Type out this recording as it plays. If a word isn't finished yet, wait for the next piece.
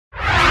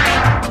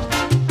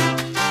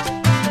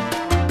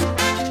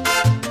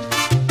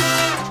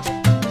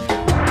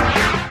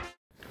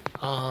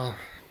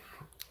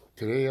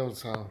Today I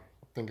was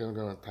thinking I'm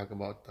gonna talk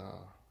about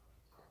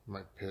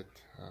my pet.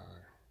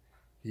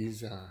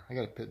 I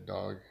got a pet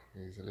dog.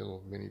 He's a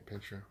little mini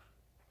pincher.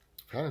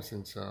 I've had him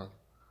since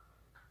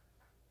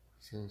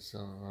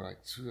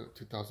like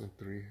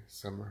 2003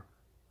 summer.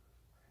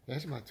 Yeah,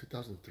 it's about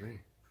 2003.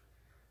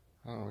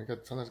 Oh, we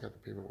got Sandra's got the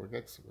paperwork.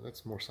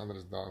 That's more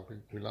Sandra's dog.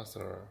 We lost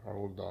our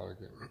old dog.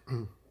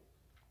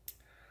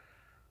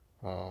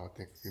 I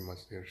think a few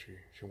months later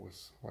she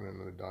was wanting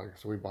another dog,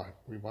 so we bought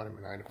him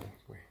in Idaho.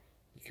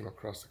 He came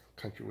across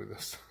the country with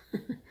us.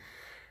 Of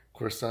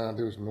course,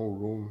 there was no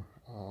room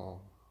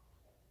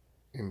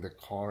in the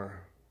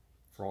car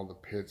for all the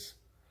pets,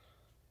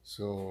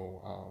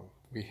 so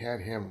we had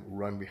him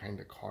run behind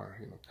the car.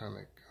 You know, kind of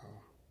like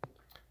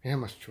he had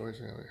much choice.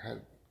 You know,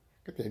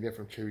 got the idea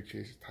from Chevy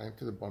Chase. Tie him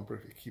to the bumper.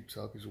 If he keeps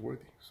up, he's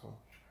worthy. So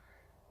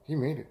he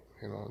made it.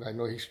 You know, I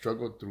know he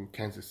struggled through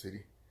Kansas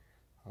City.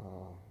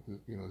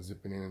 You know,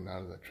 zipping in and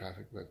out of the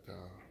traffic, but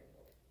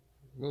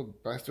little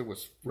bastard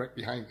was right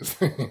behind us.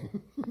 He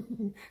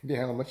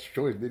didn't have much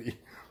choice, did he?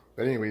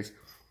 But anyways,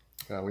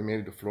 we made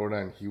it to Florida,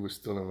 and he was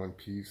still in one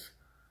piece.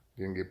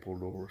 Didn't get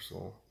pulled over,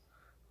 so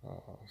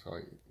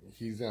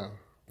he's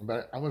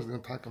but I was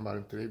going to talk about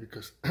him today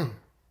because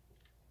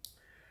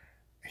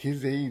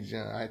his age.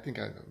 I think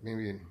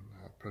maybe in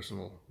a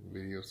personal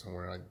video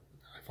somewhere I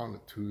found a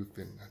tooth,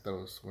 and I thought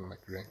it was one of my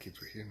grandkids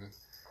were here. And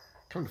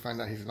come to find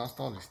out, he's lost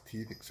all his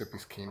teeth except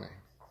his canine.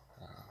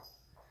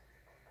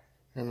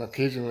 And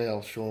occasionally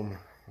I'll show him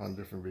on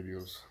different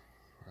videos,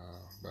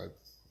 but I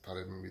thought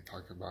I'd maybe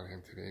talk about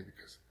him today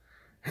because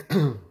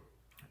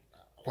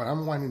what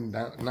I'm wanting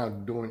now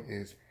doing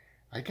is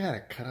I gotta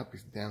cut up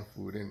his damn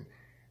food. And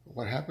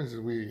what happens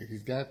is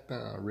he's got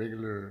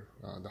regular,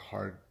 the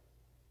hard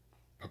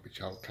puppy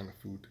chow kind of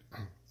food.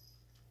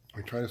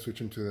 We try to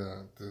switch him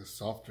to the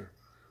softer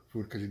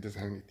food because he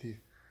doesn't have any teeth.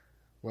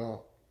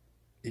 Well,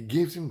 it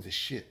gives him the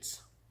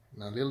shits.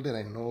 Now, little did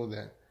I know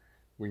that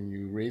when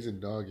you raise a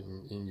dog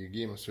and you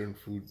give him a certain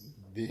food,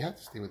 they have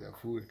to stay with that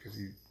food, because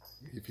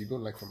if you go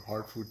like from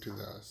hard food to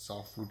the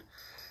soft food,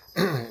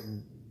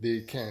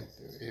 they can't.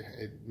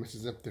 It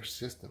messes up their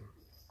system.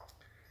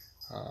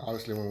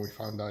 Obviously, when we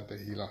found out that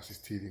he lost his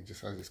teeth, he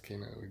just has his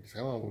canine. We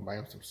decided, oh, we'll buy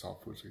him some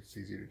soft food so it's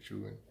easier to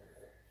chew.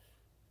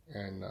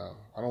 And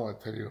I don't want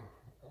to tell you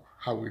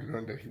how we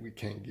learned that we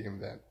can't give him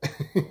that.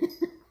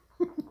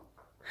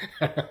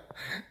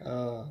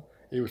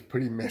 It was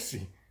pretty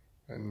messy,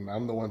 and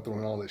I'm the one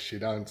throwing all this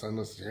shit out, and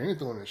Sandra says, I ain't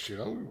throwing this shit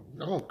out, I'm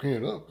gonna clean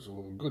it up,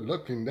 so good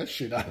luck cleaning that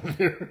shit out of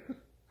there.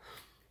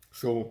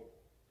 So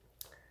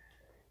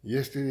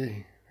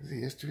yesterday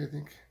I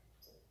think,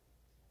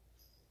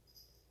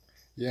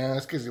 yeah,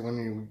 that's because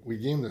when we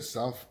gave him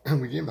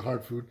we gave him the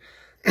hard food,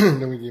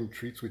 then we gave him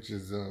treats, which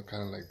is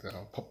kind of like the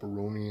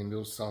pepperoni and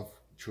those soft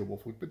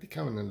chewable food, but they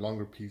come in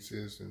longer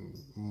pieces and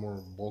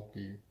more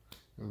bulky,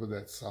 and with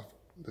that soft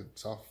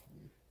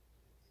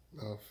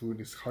food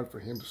is hard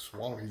for him to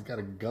swallow. He's got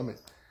to gum it,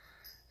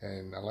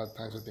 and a lot of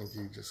times I think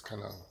he just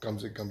kind of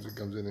gums it,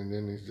 and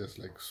then he's just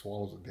like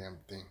swallows the damn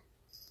thing,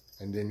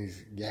 and then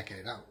he's yakking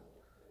it out.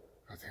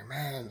 I was like,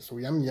 man, so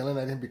I'm yelling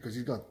at him because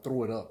he's gonna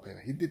throw it up. And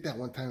he did that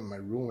one time in my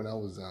room when I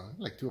was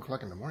like 2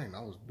 o'clock in the morning.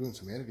 I was doing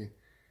some editing,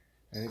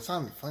 and it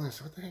sounded fun. I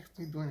said, what the heck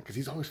are you doing? Because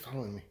he's always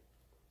following me.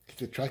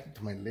 He's attracted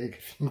to my leg.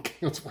 I think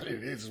that's what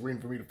it is. He's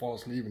waiting for me to fall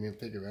asleep, and he'll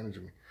take advantage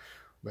of me.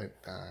 But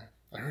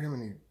I heard him,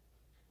 and he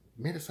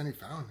made a sound. He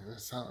found a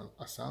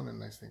sound,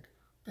 and I think,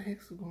 what the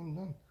heck's going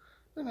on?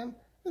 And then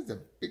there's a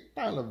big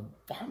pile of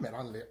vomit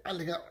on there. I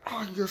go,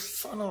 oh, you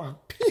son of a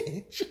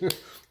bitch!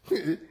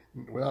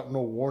 Without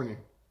no warning.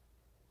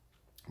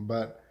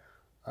 But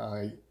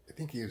I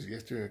think it was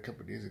yesterday, a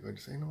couple of days ago, to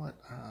say, you know what?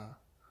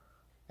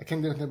 I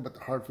can't do anything but the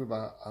hard food,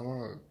 but I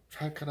want to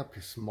try to cut up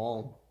his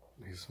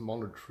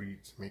smaller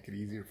treats, make it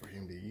easier for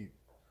him to eat.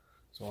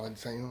 So I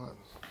decided, you know what?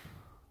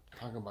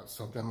 Talk about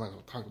something. I might as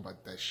well talk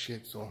about that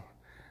shit. So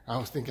I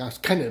was thinking, I was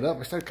cutting it up.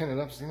 I started cutting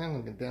it up, saying, I'm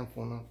going to get the damn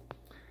phone up.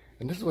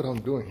 And this is what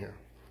I'm doing here.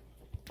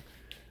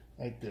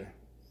 Right there.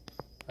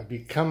 I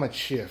become a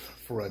chef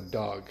for a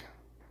dog.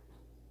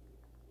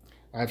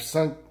 I've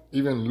sunk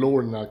even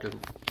lower than that.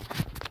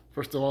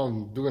 First of all,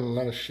 I'm doing a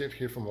lot of shit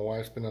here for my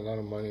wife, spending a lot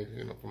of money,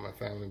 you know, for my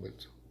family,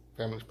 but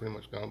family's pretty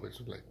much gone. But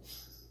it's like,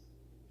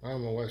 well,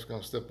 my wife's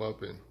going to step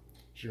up, and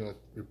she's going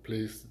to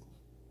replace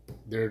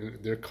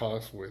their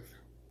costs with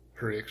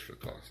her extra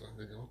costs. So I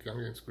think, okay, I'm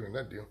getting screwed on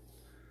that deal.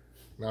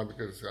 Now,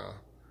 because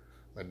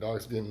my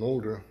dog's getting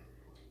older,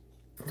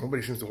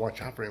 nobody seems to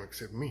watch out for him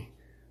except me.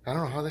 I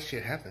don't know how that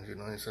shit happens, you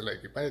know. It's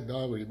like you buy a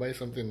dog or you buy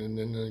something, and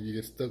then you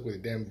get stuck with a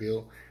damn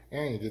bill,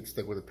 and you get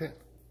stuck with a pet.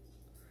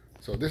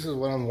 So this is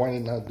what I'm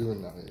winding up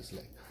doing now. It's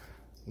like,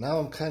 now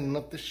I'm cutting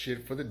up the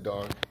shit for the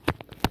dog.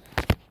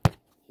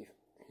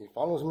 He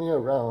follows me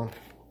around.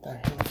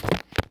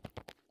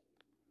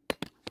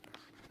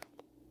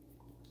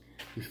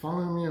 He's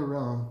following me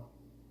around.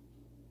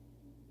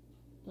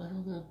 What the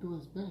hell did I do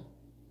his bed?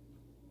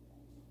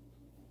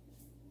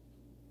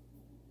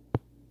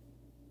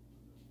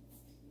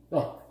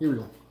 Oh, here we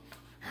go.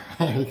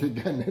 I had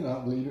gotten it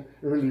out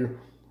earlier,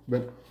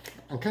 but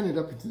I'm cutting it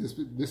up into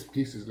this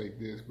pieces like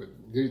this, but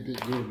they're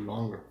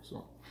longer.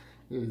 So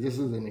this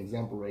is an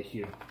example right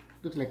here.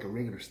 Looks like a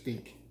regular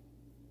steak.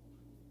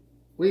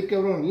 Wait,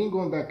 cabrón, you ain't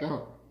going back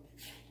out.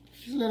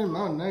 Just let him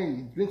out now.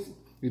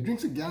 He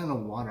drinks a gallon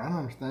of water. I don't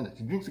understand it.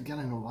 He drinks a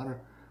gallon of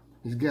water.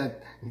 He's got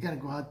to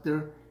go out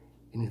there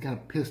and he's got to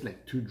piss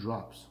like 2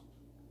 drops.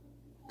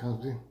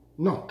 Comes in.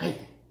 No,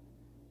 cállate.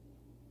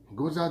 He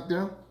goes out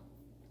there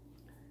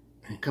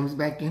and he comes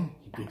back in.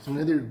 He drinks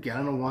another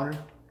gallon of water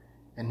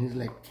and he's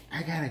like,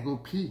 I gotta go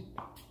pee.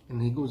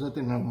 And he goes out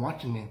there and I'm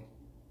watching him.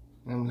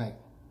 And I'm like,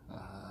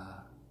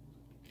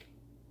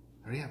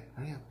 hurry up.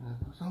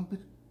 Some bitch.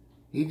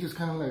 He's just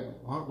kind of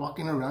like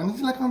walking around.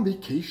 He's like on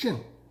vacation,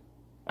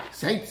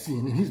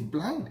 sightseeing, and he's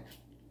blind.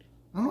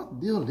 I don't know what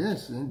the deal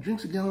is. And he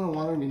drinks a gallon of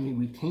water and then he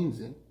retains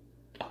it.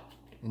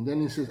 And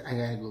then he says, I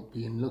gotta go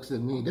pee, and looks at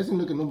me. He doesn't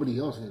look at nobody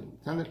else.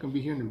 Sandra can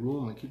be here in the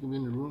room, like he can be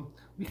in the room.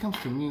 He comes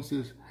to me and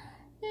says,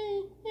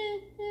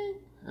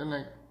 and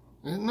like,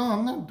 no,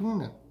 I'm not doing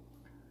that.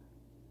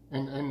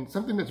 And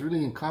something that's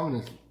really in common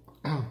is,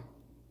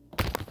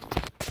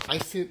 I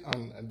sit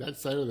on that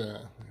side of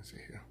the, let's see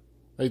here,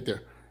 right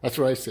there. That's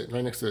where I sit,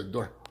 right next to the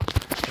door.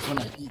 That's when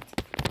I eat.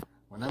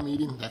 When I'm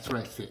eating, that's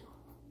where I sit.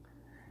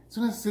 As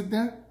soon as I sit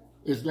there,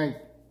 it's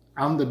like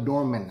I'm the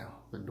doorman now.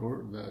 The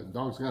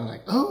dog's kind of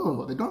like,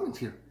 oh, the doorman's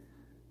here.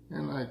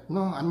 And like,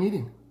 no, I'm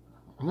eating.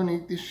 I'm gonna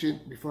eat this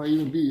shit before I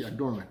even be a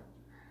doorman.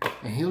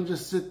 And he'll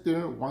just sit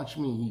there, watch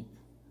me eat.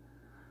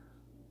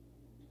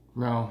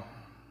 Now,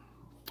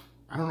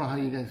 I don't know how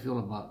you guys feel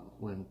about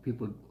when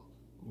people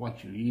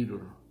watch you eat,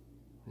 or,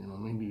 you know,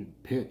 maybe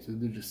pets,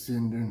 they're just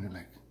sitting there and they're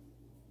like,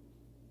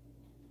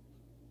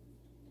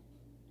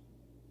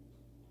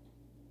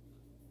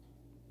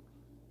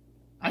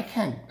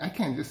 I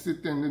can't just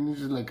sit there and then they're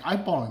just like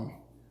eyeballing me.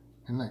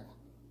 And like,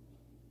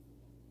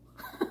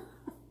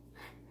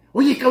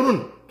 oye,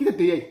 cabrón,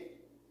 quítate ahí.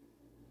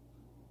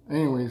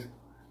 Anyways,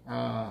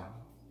 I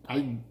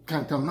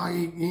kind of tell him,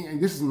 no,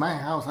 this is my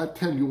house. I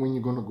tell you when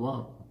you're going to go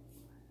out.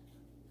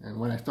 And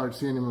when I start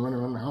seeing him running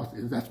around the house,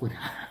 that's when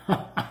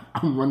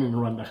I'm running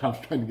around the house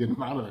trying to get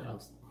him out of the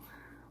house.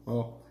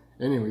 Well,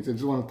 anyways, I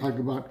just want to talk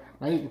about,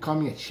 now you can call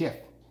me a chef.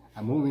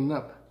 I'm moving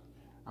up.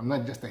 I'm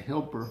not just a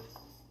helper.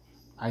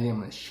 I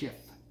am a chef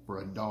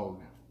for a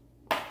dog.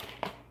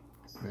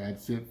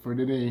 That's it for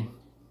today.